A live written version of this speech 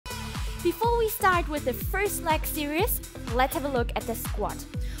Before we start with the first leg series, let's have a look at the squat.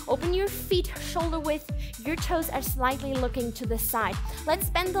 Open your feet shoulder width, your toes are slightly looking to the side.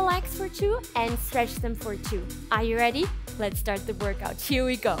 Let's bend the legs for 2 and stretch them for 2. Are you ready? Let's start the workout. Here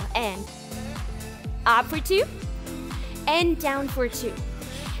we go. And up for 2 and down for 2.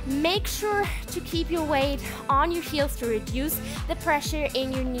 Make sure to keep your weight on your heels to reduce the pressure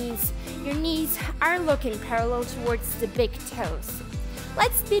in your knees. Your knees are looking parallel towards the big toes.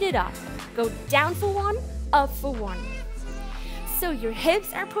 Let's speed it up. Go down for 1, up for 1. So your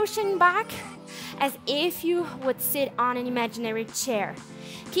hips are pushing back as if you would sit on an imaginary chair.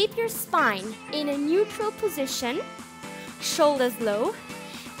 Keep your spine in a neutral position, shoulders low,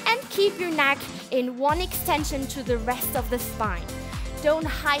 and keep your neck in one extension to the rest of the spine. Don't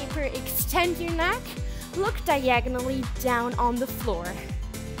hyperextend your neck. Look diagonally down on the floor.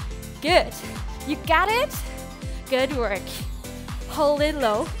 Good. You got it? Good work. Hold it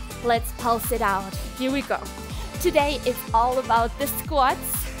low. Let's pulse it out. Here we go. Today is all about the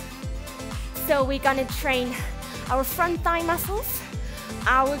squats. So we're gonna train our front thigh muscles,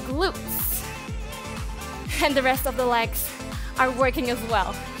 our glutes, and the rest of the legs are working as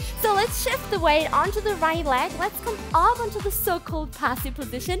well. So let's shift the weight onto the right leg. Let's come up onto the so-called passive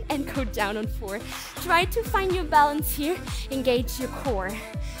position and go down on 4. Try to find your balance here. Engage your core.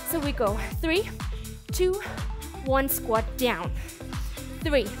 So we go 3, 2, 1, squat down.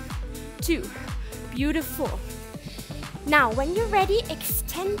 3, 2, beautiful. Now, when you're ready,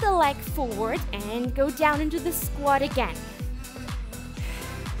 extend the leg forward and go down into the squat again.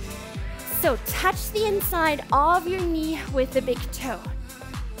 So touch the inside of your knee with the big toe.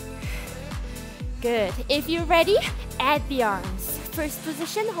 Good. If you're ready, add the arms. First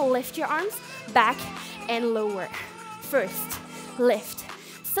position, lift your arms back and lower. First, lift.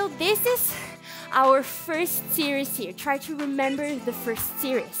 So this is our first series here. Try to remember the first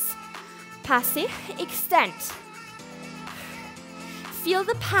series. Passe, extend. Feel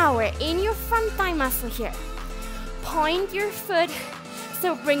the power in your front thigh muscle here. Point your foot,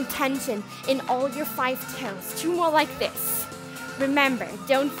 so bring tension in all your 5 toes. 2 more like this. Remember,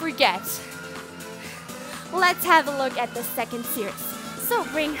 don't forget. Let's have a look at the second series. So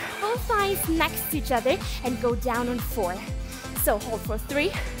bring both thighs next to each other and go down on 4. So hold for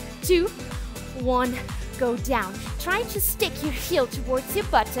 3, 2, 1, go down. Try to stick your heel towards your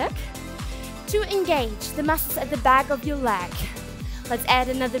buttock to engage the muscles at the back of your leg. Let's add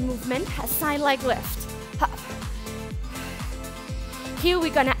another movement, a side leg lift. Up. Here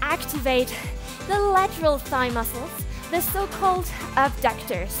we're gonna activate the lateral thigh muscles, the so-called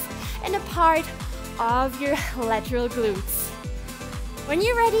abductors, and a part of your lateral glutes. When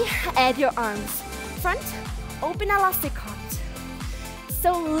you're ready, add your arms. Front, open elastic cut.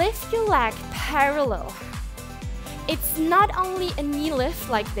 So lift your leg parallel. It's not only a knee lift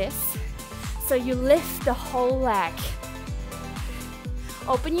like this, so you lift the whole leg.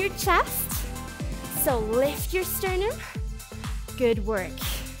 Open your chest, so lift your sternum. Good work.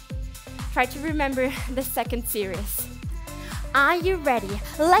 Try to remember the second series. Are you ready?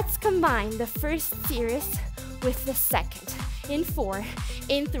 Let's combine the first series with the second. In 4,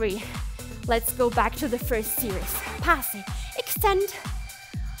 in 3. Let's go back to the first series. Passe, extend.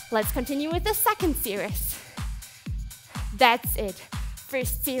 Let's continue with the second series. That's it.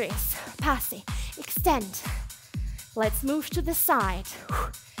 First series. Passe, extend. Let's move to the side.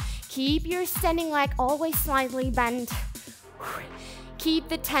 Keep your standing leg always slightly bent. Keep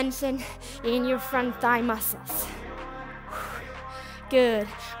the tension in your front thigh muscles. Good.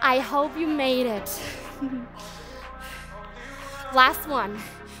 I hope you made it. Last one.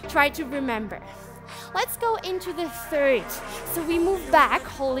 Try to remember. Let's go into the third. So we move back,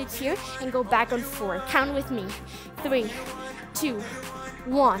 hold it here, and go back on 4. Count with me. 3, 2,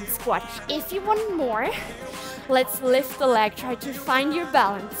 1. Squat. If you want more, let's lift the leg. Try to find your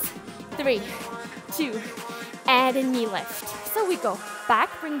balance. 3, 2, add a knee lift. So we go back,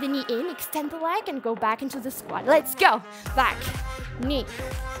 bring the knee in, extend the leg, and go back into the squat. Let's go. Back, knee,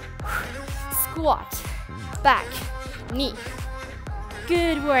 squat, back, knee.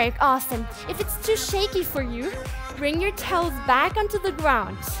 Good work, awesome. If it's too shaky for you, bring your toes back onto the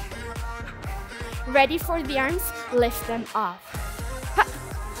ground. Ready for the arms? Lift them up. Ha.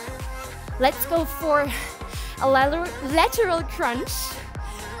 Let's go for a lateral crunch.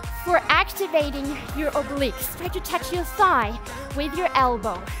 For activating your obliques, try to touch your thigh with your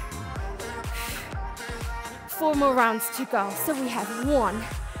elbow. 4 more rounds to go. So we have 1,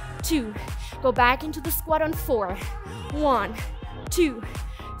 2. Go back into the squat on 4. 1, 2,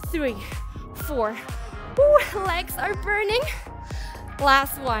 3, 4. Ooh, legs are burning.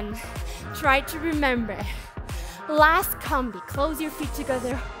 Last one. Try to remember. Last combi. Close your feet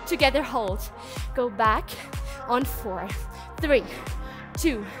together, hold. Go back on 4, 3,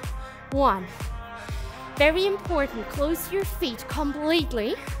 2, 1. Very important, close your feet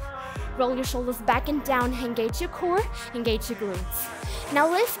completely. Roll your shoulders back and down, engage your core, engage your glutes. Now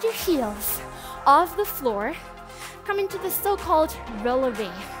lift your heels off the floor. Come into the so-called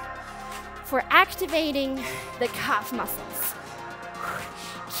releve for activating the calf muscles.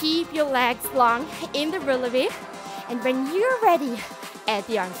 Keep your legs long in the releve, and when you're ready, add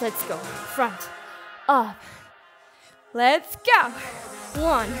the arms. Let's go. Front, up. Let's go.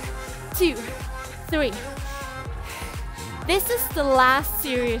 1, 2, 3. This is the last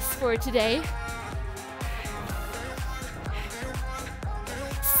series for today.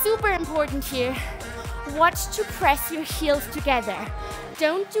 Super important here. Watch to press your heels together.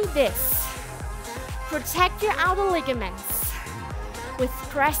 Don't do this. Protect your outer ligaments with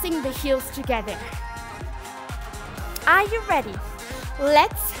pressing the heels together. Are you ready?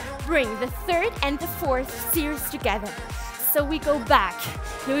 Let's bring the third and the fourth series together. So we go back.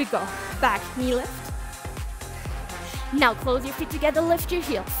 Here we go. Back, knee lift. Now close your feet together, lift your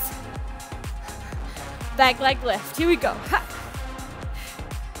heels. Back leg lift. Here we go. Ha.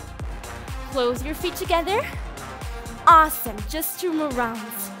 Close your feet together. Awesome. Just 2 more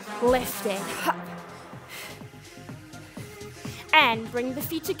rounds. Lift it. Ha. And bring the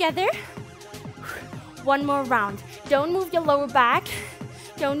feet together. 1 more round. Don't move your lower back.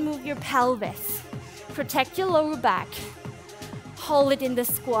 Don't move your pelvis. Protect your lower back. Hold it in the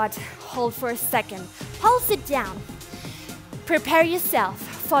squat. Hold for a second. Pulse it down. Prepare yourself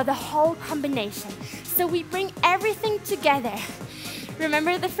for the whole combination. So we bring everything together.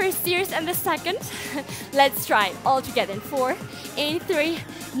 Remember the first series and the second? Let's try it all together in 4, in 3.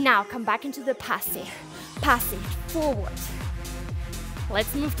 Now come back into the passe. Passe, forward.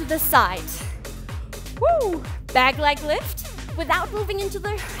 Let's move to the side. Woo! Back leg lift without moving into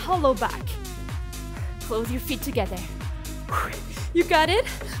the hollow back. Close your feet together. You got it?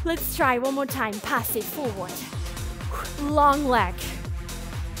 Let's try one more time. Passe, forward. Long leg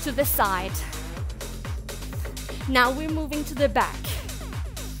to the side. Now we're moving to the back.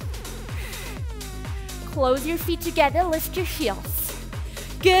 Close your feet together, lift your heels.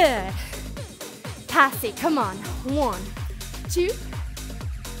 Good. Passe, come on. 1, 2.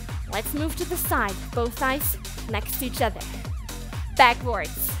 Let's move to the side. Both thighs next to each other.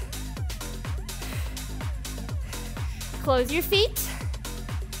 Backwards. Close your feet.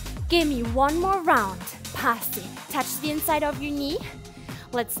 Give me 1 more round. Passe. Touch the inside of your knee.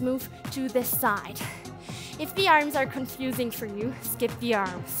 Let's move to the side. If the arms are confusing for you, skip the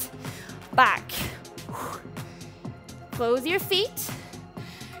arms. Back. Close your feet.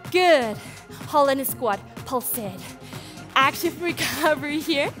 Good. Hold in a squat. Pulse it. Active recovery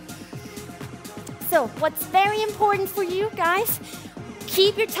here. So, what's very important for you guys?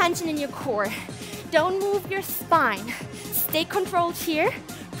 Keep your tension in your core. Don't move your spine. Stay controlled here.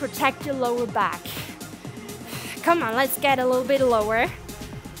 Protect your lower back. Come on, let's get a little bit lower.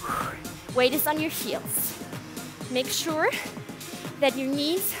 Weight is on your heels. Make sure that your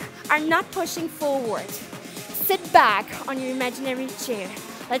knees are not pushing forward. Sit back on your imaginary chair.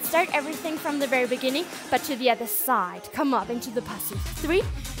 Let's start everything from the very beginning, but to the other side. Come up into the passe. 3,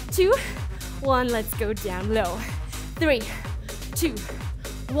 2, 1. Let's go down low. 3, 2,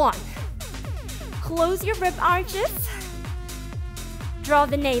 1. Close your rib arches. Draw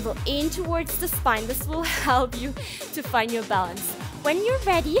the navel in towards the spine. This will help you to find your balance. When you're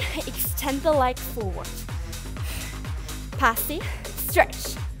ready, extend the leg forward. Passe,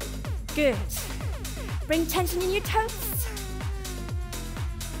 stretch. Good. Bring tension in your toes.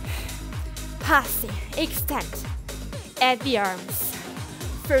 Passe, extend. Add the arms.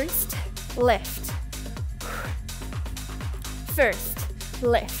 First, lift. First,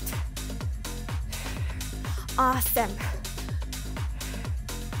 lift. Awesome.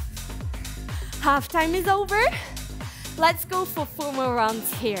 Half time is over. Let's go for 4 more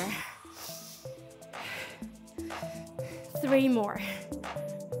rounds here. 3 more.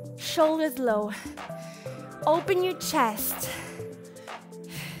 Shoulders low. Open your chest.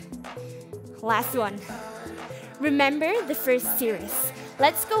 Last one. Remember the first series.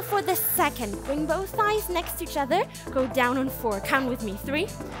 Let's go for the second. Bring both thighs next to each other. Go down on 4. Count with me. 3,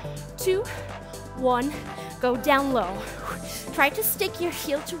 2, 1. Go down low. Try to stick your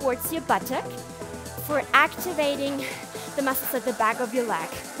heel towards your buttock for activating the muscles at the back of your leg.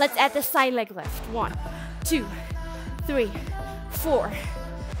 Let's add the side leg lift. 1, 2, 3, 4.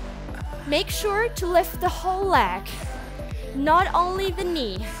 Make sure to lift the whole leg, not only the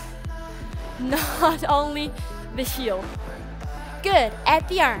knee, not only the heel. Good. Add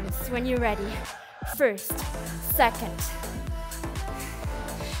the arms when you're ready. First, second.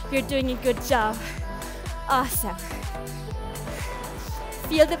 You're doing a good job. Awesome.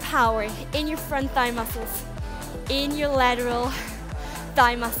 Feel the power in your front thigh muscles, in your lateral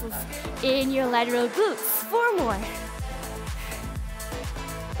thigh muscles, in your lateral glutes. 4 more.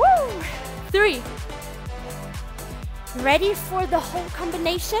 Woo! 3. Ready for the whole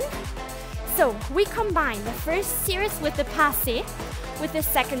combination? So we combine the first series with the passe, with the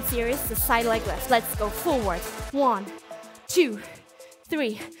second series, the side leg lift. Let's go forward. 1, 2,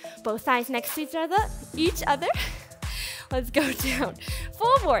 3. Both thighs next to each other. Let's go down.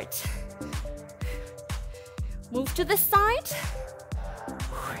 Forward. Move to the side.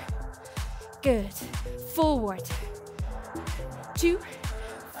 Good. Forward. 2,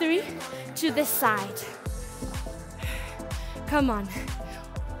 3. To the side. Come on.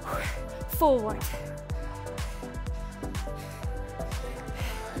 Forward.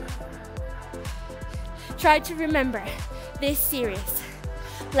 Try to remember this series.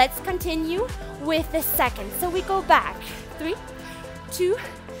 Let's continue with the second. So we go back. 3, 2,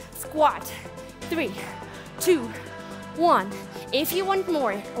 squat. 3, 2, 1. If you want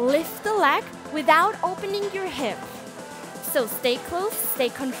more, lift the leg without opening your hip. So stay close, stay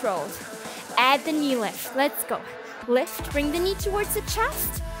controlled. Add the knee lift. Let's go. Lift, bring the knee towards the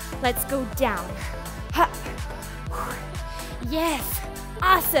chest. Let's go down. Ha. Yes,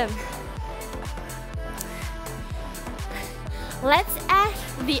 awesome. Let's add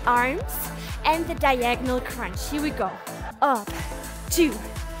the arms and the diagonal crunch. Here we go. Up, 2,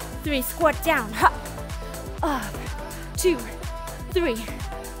 3, squat down. Ha. Up, 2, 3,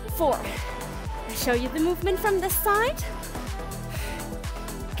 4. I'll show you the movement from the side.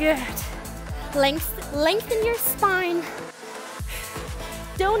 Good. Lengthen your spine.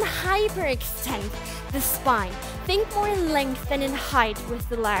 Don't hyperextend the spine. Think more in length than in height with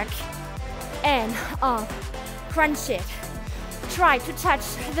the leg. And up. Crunch it. Try to touch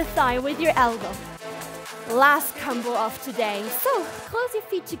the thigh with your elbow. Last combo of today. So close your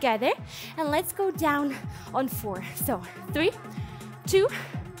feet together and let's go down on 4. So 3, 2,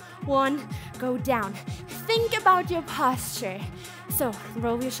 1, go down. Think about your posture. So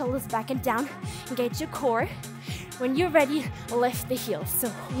roll your shoulders back and down. Engage your core. When you're ready, lift the heels. So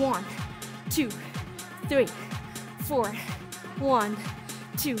 1, 2, 3, 4. 1,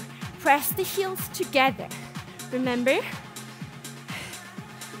 2. Press the heels together. Remember?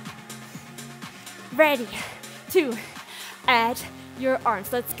 Ready to add your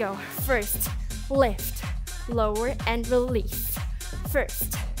arms. Let's go. First, lift, lower, and release.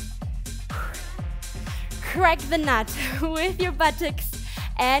 First. Crack the nut with your buttocks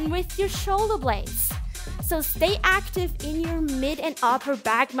and with your shoulder blades. So stay active in your mid and upper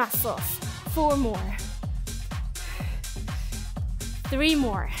back muscles. 4 more. 3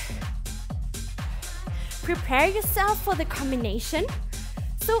 more. Prepare yourself for the combination.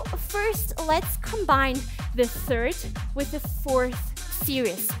 So first, let's combine the third with the fourth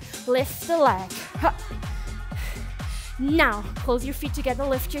series. Lift the leg. Ha. Now, close your feet together,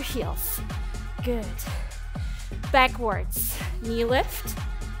 lift your heels. Good. Backwards, knee lift.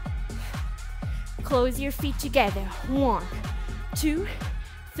 Close your feet together. 1, 2,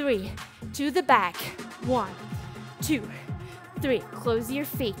 3. To the back. 1, 2, 3. Close your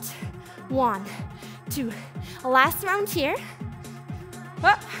feet. 1, 2. Last round here.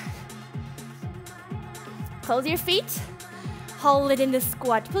 Up. Close your feet. Hold it in the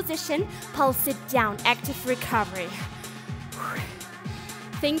squat position. Pulse it down. Active recovery.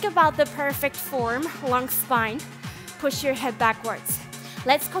 Think about the perfect form. Long spine. Push your head backwards.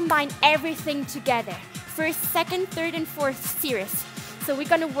 Let's combine everything together. First, second, third, and fourth series. So we're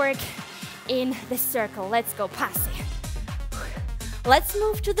gonna work in the circle. Let's go. Passe. Let's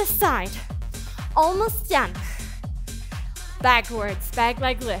move to the side. Almost done. Backwards, back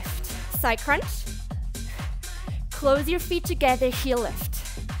leg lift. Side crunch. Close your feet together, heel lift.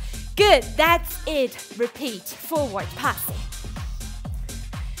 Good, that's it. Repeat. Forward, passe.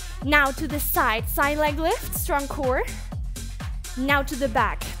 Now to the side, side leg lift, strong core. Now to the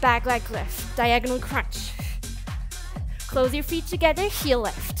back leg lift, diagonal crunch. Close your feet together, heel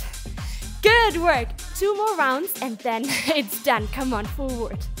lift. Good work. 2 more rounds and then it's done. Come on,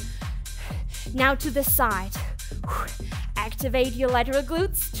 forward. Now to the side. Activate your lateral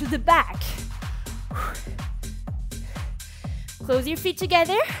glutes to the back. Close your feet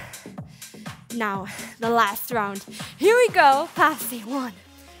together. Now, the last round. Here we go. Passe. 1,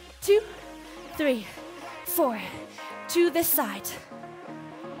 2, 3, 4. To the side.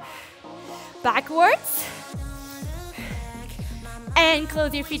 and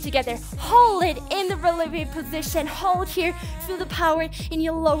close your feet together. Hold it in the ballet position. Hold here. Feel the power in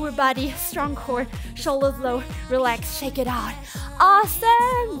your lower body. Strong core, shoulders low. Relax, shake it out.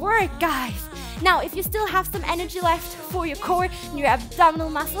 Awesome work, guys. Now, if you still have some energy left for your core and your abdominal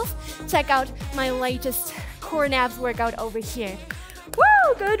muscles, check out my latest core and abs workout over here.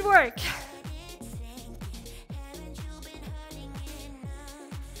 Woo, good work.